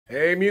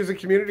Hey music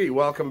community,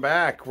 welcome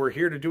back. We're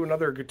here to do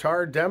another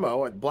guitar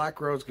demo at Black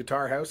Rose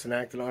Guitar House in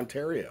Acton,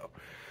 Ontario.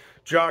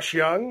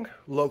 J.Young,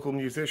 local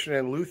musician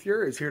and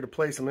luthier, is here to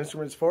play some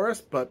instruments for us.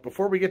 But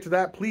before we get to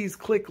that, please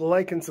click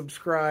like and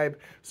subscribe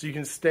so you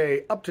can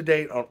stay up to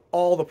date on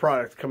all the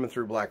products coming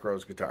through Black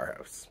Rose Guitar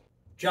House.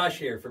 Josh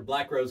here for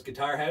Black Rose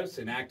Guitar House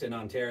in Acton,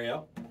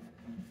 Ontario.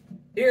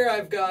 Here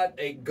I've got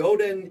a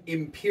Godin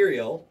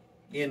Imperial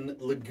in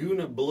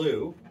Laguna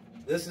Blue.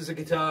 This is a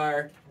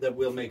guitar that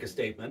will make a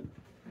statement.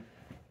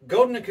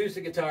 Godin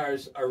acoustic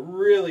guitars are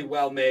really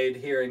well made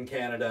here in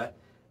Canada.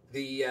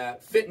 The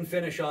fit and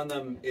finish on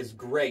them is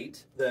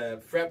great.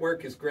 The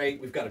fretwork is great.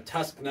 We've got a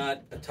tusk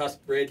nut, a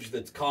tusk bridge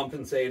that's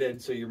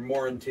compensated, so you're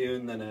more in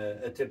tune than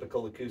a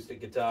typical acoustic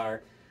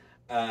guitar.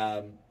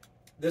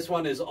 This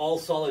one is all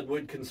solid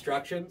wood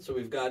construction, so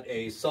we've got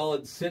a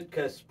solid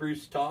Sitka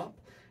spruce top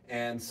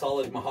and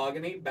solid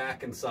mahogany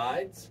back and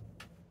sides.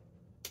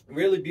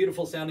 Really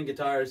beautiful sounding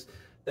guitars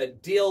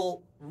that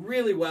deal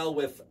really well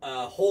with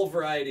a whole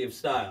variety of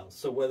styles.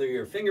 So whether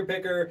you're a finger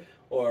picker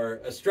or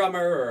a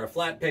strummer or a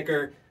flat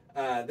picker,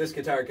 this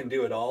guitar can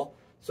do it all.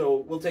 So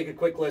we'll take a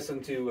quick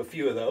listen to a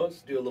few of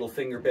those, do a little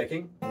finger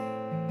picking.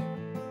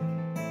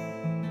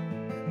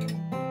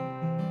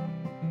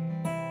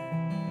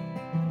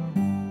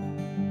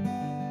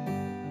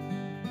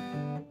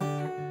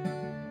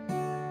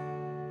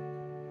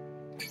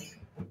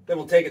 Then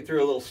we'll take it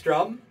through a little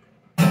strum.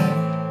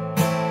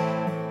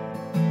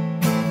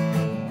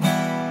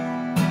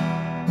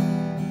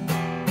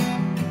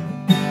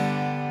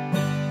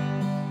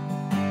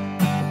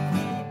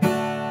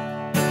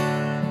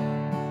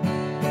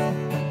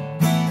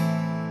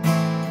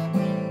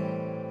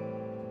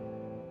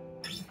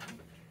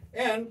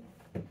 And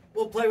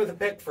we'll play with a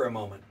pick for a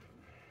moment.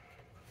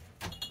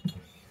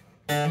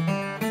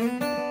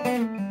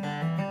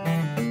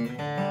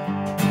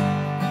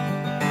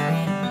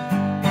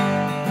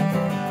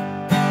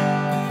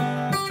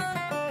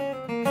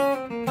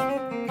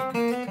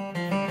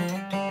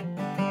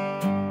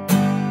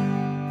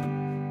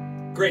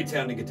 Great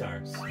sounding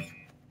guitars.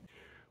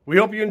 We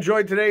hope you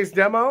enjoyed today's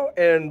demo,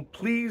 and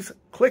please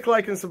click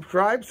like and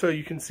subscribe so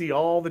you can see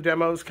all the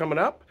demos coming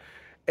up.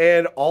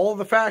 And all of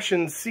the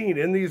fashions seen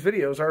in these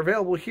videos are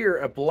available here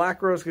at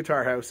Black Rose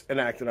Guitar House in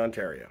Acton,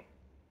 Ontario.